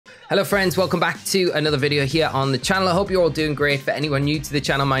Hello friends, welcome back to another video here on the channel. I hope you're all doing great. For anyone new to the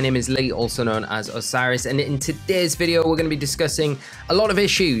channel, my name is Lee, also known as Osiris, and in today's video we're going to be discussing a lot of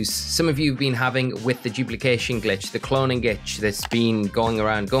issues some of you have been having with the duplication glitch, the cloning glitch that's been going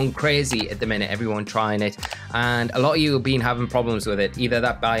around, going crazy at the minute, everyone trying it, and a lot of you have been having problems with it, either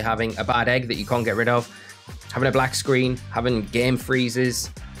that by having a bad egg that you can't get rid of, having a black screen, having game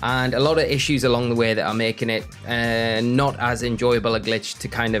freezes, and a lot of issues along the way that are making it not as enjoyable a glitch to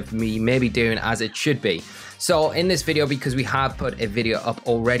kind of maybe doing as it should be. So in this video, because we have put a video up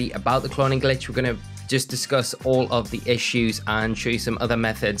already about the cloning glitch, we're going to just discuss all of the issues and show you some other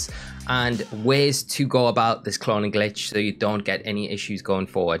methods and ways to go about this cloning glitch so you don't get any issues going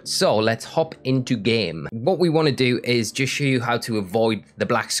forward. So let's hop into game. What we want to do is just show you how to avoid the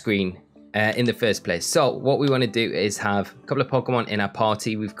black screen in the first place. So what we want to do is have a couple of Pokemon in our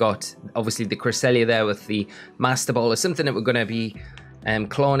party. We've got obviously the Cresselia there with the Master Ball, or something that we're going to be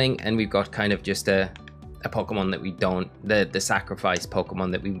cloning, and we've got kind of just a Pokemon that we don't, the sacrifice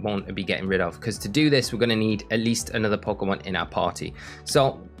Pokemon that we won't be getting rid of, because to do this we're going to need at least another Pokemon in our party.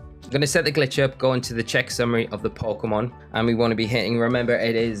 So I'm going to set the glitch up, go into the check summary of the Pokemon, and we want to be hitting, remember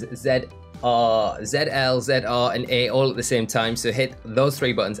it is ZL, ZR, and A all at the same time. So hit those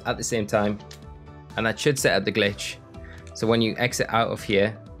three buttons at the same time, and that should set up the glitch. So when you exit out of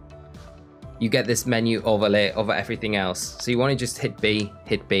here, you get this menu overlay over everything else. So you want to just hit B,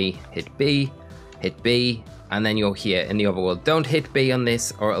 hit B, hit B, hit B, and then you're here in the overworld. Don't hit B on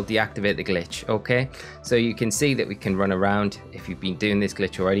this or it'll deactivate the glitch, okay? So you can see that we can run around. If you've been doing this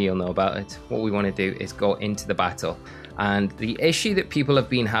glitch already, you'll know about it. What we want to do is go into the battle. And the issue that people have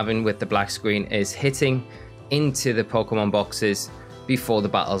been having with the black screen is hitting into the Pokemon boxes before the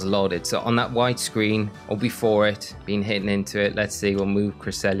battle's loaded. So on that white screen or before it, being hitting into it, let's see, we'll move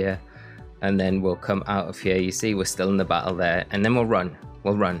Cresselia and then we'll come out of here. You see we're still in the battle there, and then we'll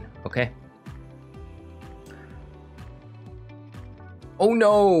run, okay? Oh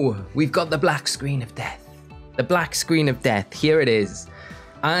no, we've got the black screen of death. The black screen of death, here it is.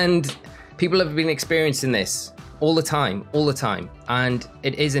 And people have been experiencing this all the time, and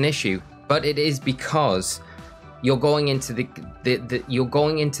it is an issue, but it is because you're going into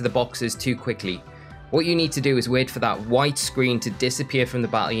the boxes too quickly. What you need to do is wait for that white screen to disappear from the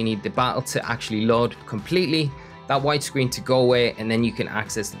battle. You need the battle to actually load completely, that white screen to go away, and then you can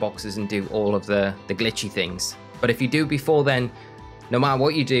access the boxes and do all of the glitchy things. But if you do before then, no matter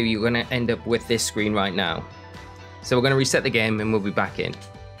what you do, you're going to end up with this screen right now. So we're going to reset the game and we'll be back in.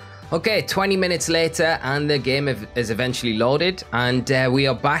 Okay, 20 minutes later, and the game is eventually loaded, and we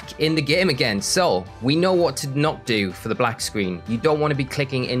are back in the game again. So we know what to not do for the black screen. You don't want to be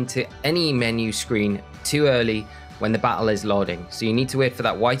clicking into any menu screen too early when the battle is loading. So you need to wait for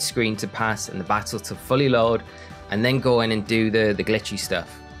that white screen to pass and the battle to fully load, and then go in and do the glitchy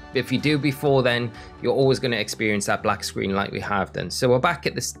stuff. If you do before then, you're always going to experience that black screen like we have done. So we're back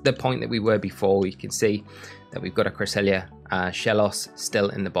at the point that we were before. We can see that we've got a Cresselia Shellos still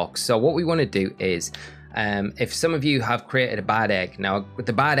in the box. So what we want to do is, if some of you have created a bad egg, now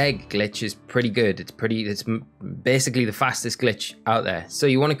the bad egg glitch is pretty good. It's basically the fastest glitch out there. So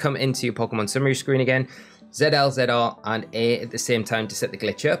you want to come into your Pokemon summary screen again, ZL, ZR, and A at the same time to set the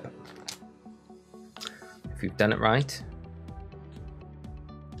glitch up. If we've done it right.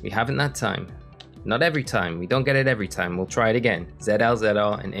 We haven't that time. Not every time. We don't get it every time. We'll try it again. ZL,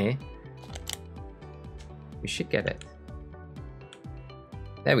 ZR, and A. We should get it.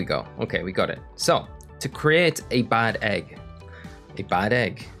 There we go. Okay, we got it. So, to create a bad egg,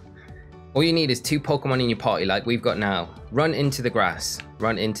 all you need is two Pokemon in your party like we've got now. Run into the grass.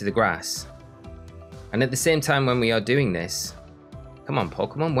 Run into the grass. And at the same time when we are doing this, come on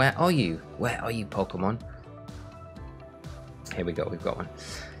Pokemon, where are you? Where are you Pokemon? Here we go, we've got one.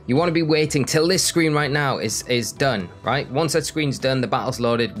 You want to be waiting till this screen right now is done, right? Once that screen's done, the battle's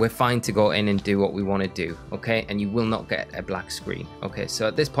loaded, we're fine to go in and do what we want to do, okay? And you will not get a black screen, okay? So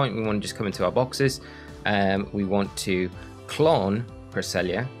at this point, we want to just come into our boxes. We want to clone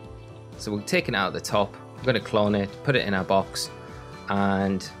Cresselia. So we're taking it out at the top. We're going to clone it, put it in our box,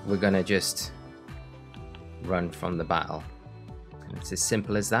 and we're going to just run from the battle. And it's as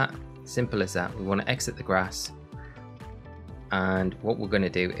simple as that. Simple as that. We want to exit the grass. And what we're going to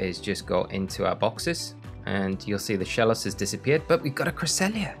do is just go into our boxes, and you'll see the Shellos has disappeared, but we've got a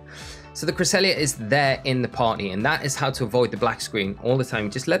Cresselia. So the Cresselia is there in the party, and that is how to avoid the black screen all the time.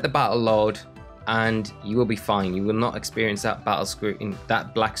 Just let the battle load and you will be fine. You will not experience that battle screen,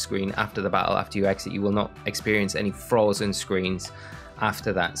 that black screen after the battle. After you exit, you will not experience any frozen screens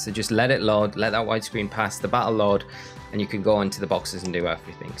after that. So just let it load, let that white screen pass, the battle load, and you can go into the boxes and do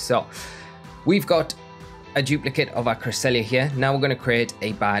everything. So we've got a duplicate of our Cresselia here. Now we're going to create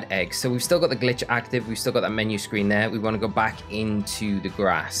a bad egg. So we've still got the glitch active. We've still got that menu screen there. We want to go back into the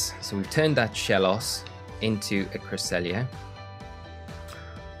grass. So we've turned that Shellos into a Cresselia.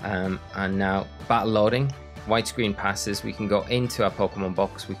 And now battle loading. White screen passes. We can go into our Pokemon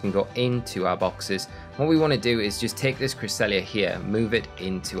box. We can go into our boxes. What we want to do is just take this Cresselia here, move it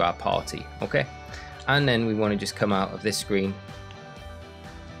into our party. Okay. And then we want to just come out of this screen,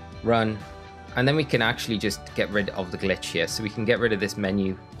 run, and then we can actually just get rid of the glitch here. So we can get rid of this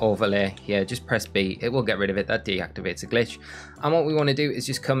menu overlay here. Just press B, it will get rid of it. That deactivates a glitch. And what we want to do is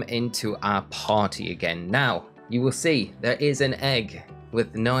just come into our party again. Now you will see there is an egg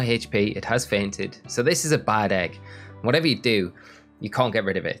with no HP. It has fainted. So this is a bad egg. Whatever you do, you can't get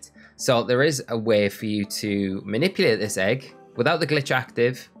rid of it. So there is a way for you to manipulate this egg without the glitch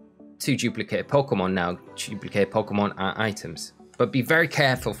active to duplicate Pokemon. Now duplicate Pokemon are items. But be very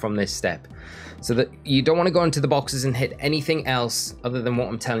careful from this step, so that you don't want to go into the boxes and hit anything else other than what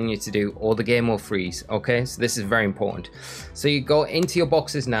I'm telling you to do, or the game will freeze. Okay, so this is very important. So you go into your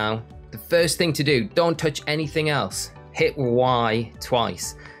boxes now. The first thing to do, don't touch anything else. Hit Y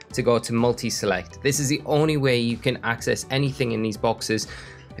twice to go to multi-select. This is the only way you can access anything in these boxes.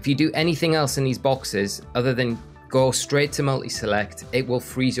 If you do anything else in these boxes other than go straight to multi-select, it will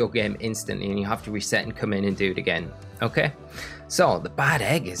freeze your game instantly and you have to reset and come in and do it again. Okay, so the bad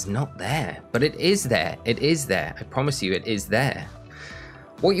egg is not there, but it is there. It is there. I promise you, it is there.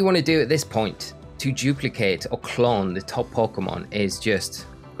 What you want to do at this point to duplicate or clone the top Pokemon is just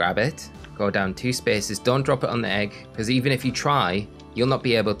grab it, go down 2 spaces, don't drop it on the egg, because even if you try, you'll not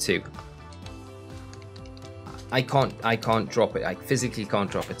be able to. I can't drop it. I physically can't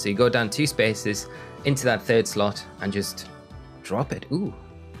drop it. So you go down 2 spaces into that 3rd slot and just drop it. Ooh,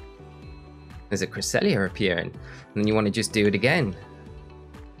 there's a Cresselia appearing. And you want to just do it again.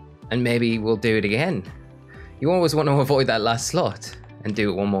 And maybe we'll do it again. You always want to avoid that last slot and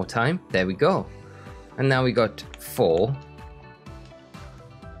do it one more time. There we go. And now we got 4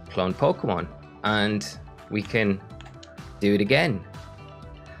 clone Pokemon. And we can do it again.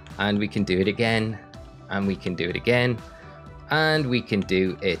 And we can do it again. And we can do it again. And we can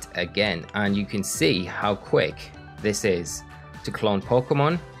do it again. And you can see how quick this is to clone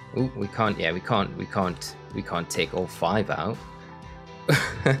Pokemon. Ooh, we can't take all 5 out.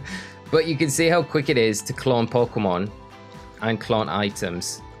 But you can see how quick it is to clone Pokemon and clone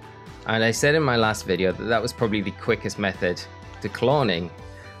items. And I said in my last video that that was probably the quickest method to cloning.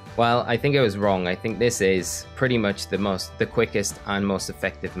 Well, I think I was wrong. I think this is pretty much the quickest and most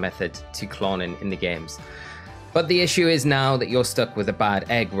effective method to cloning in the games. But the issue is now that you're stuck with a bad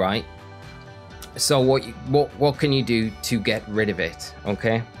egg, right? So what can you do to get rid of it?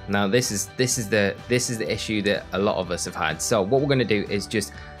 Okay, now this is the issue that a lot of us have had. So what we're going to do is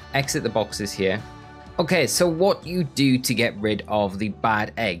just exit the boxes here. Okay, so what you do to get rid of the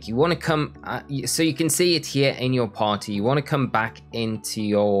bad egg, you want to come so you can see it here in your party. You want to come back into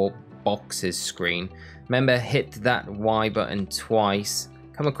your boxes screen. Remember, hit that Y button twice,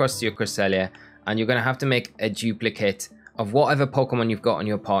 come across to your Cresselia, and you're going to have to make a duplicate of whatever Pokemon you've got in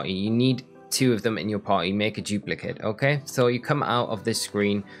your party. You need 2 of them in your party. Make a duplicate. Okay, so you come out of this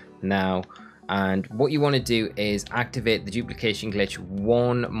screen now, and what you want to do is activate the duplication glitch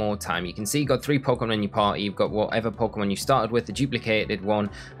one more time. You can see you've got 3 Pokemon in your party. You've got whatever Pokemon you started with, the duplicated one,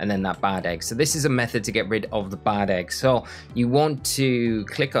 and then that bad egg. So this is a method to get rid of the bad egg. So you want to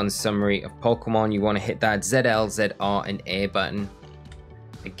click on summary of Pokemon. You want to hit that ZL, ZR, and A button.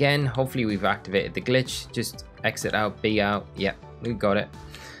 Again, hopefully we've activated the glitch. Just exit out, B out. Yep, we've got it.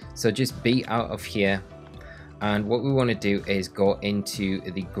 So just be out of here, and what we want to do is go into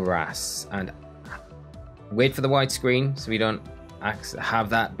the grass and wait for the white screen so we don't have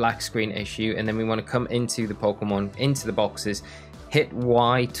that black screen issue. And then we want to come into the Pokemon, into the boxes, hit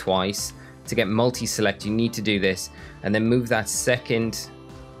Y twice to get multi-select. You need to do this, and then move that 2nd.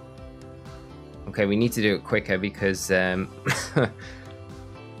 Okay, we need to do it quicker because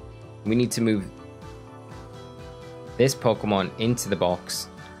we need to move this Pokemon into the box,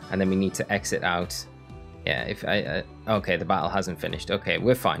 and then we need to exit out. Yeah, if I okay, the battle hasn't finished. Okay,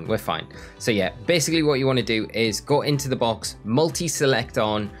 we're fine, we're fine. So yeah, basically what you want to do is go into the box, multi-select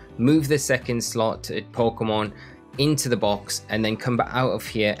on, move the 2nd slot to Pokemon into the box, and then come back out of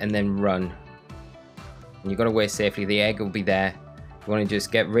here and then run. And you've got to wait safely. The egg will be there. You want to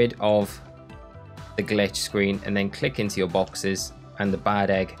just get rid of the glitch screen and then click into your boxes, and the bad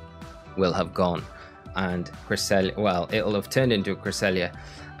egg will have gone. And Cresselia, well, it'll have turned into a Cresselia,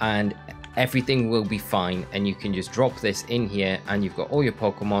 and everything will be fine. And you can just drop this in here, and you've got all your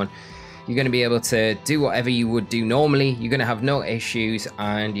Pokemon. you're going to be able to do whatever you would do normally. You're going to have no issues,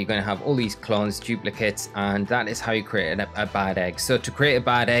 and you're going to have all these clones, duplicates, and that is how you create a bad egg. So to create a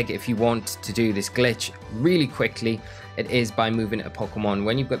bad egg, if you want to do this glitch really quickly, it is by moving a Pokemon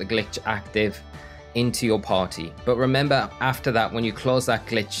when you've got the glitch active into your party. But remember, after that, when you close that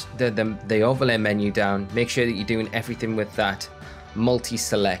glitch, the overlay menu down, make sure that you're doing everything with that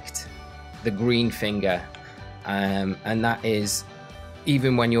multi-select, the green finger, and that is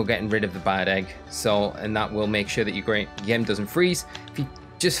even when you're getting rid of the bad egg. So, and that will make sure that your game doesn't freeze. If you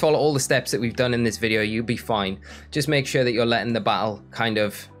just follow all the steps that we've done in this video, you'll be fine. Just make sure that you're letting the battle kind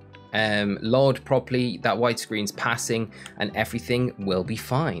of load properly, that white screen's passing, and everything will be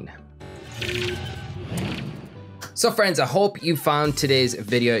fine. So friends, I hope you found today's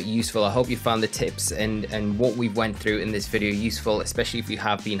video useful. I hope you found the tips and what we went through in this video useful, especially if you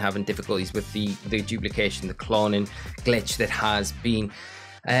have been having difficulties with the duplication, the cloning glitch that has been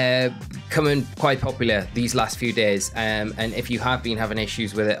coming quite popular these last few days, and if you have been having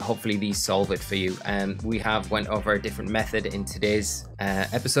issues with it, hopefully these solve it for you. We have went over a different method in today's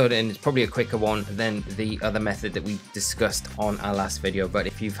episode, and it's probably a quicker one than the other method that we discussed on our last video. But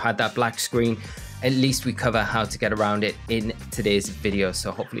if you've had that black screen, at least we cover how to get around it in today's video,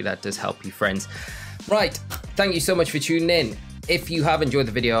 so hopefully that does help you, friends. Right, thank you so much for tuning in. If you have enjoyed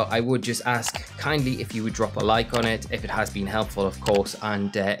the video, I would just ask kindly if you would drop a like on it, if it has been helpful, of course,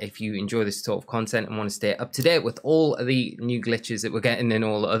 and if you enjoy this sort of content and want to stay up to date with all the new glitches that we're getting and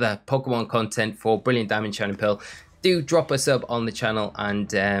all the other Pokemon content for Brilliant Diamond, Shining Pearl, do drop a sub on the channel,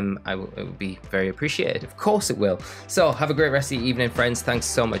 and it will be very appreciated. Of course it will. So have a great rest of the evening, friends. Thanks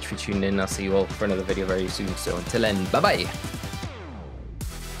so much for tuning in. I'll see you all for another video very soon. So until then, bye bye.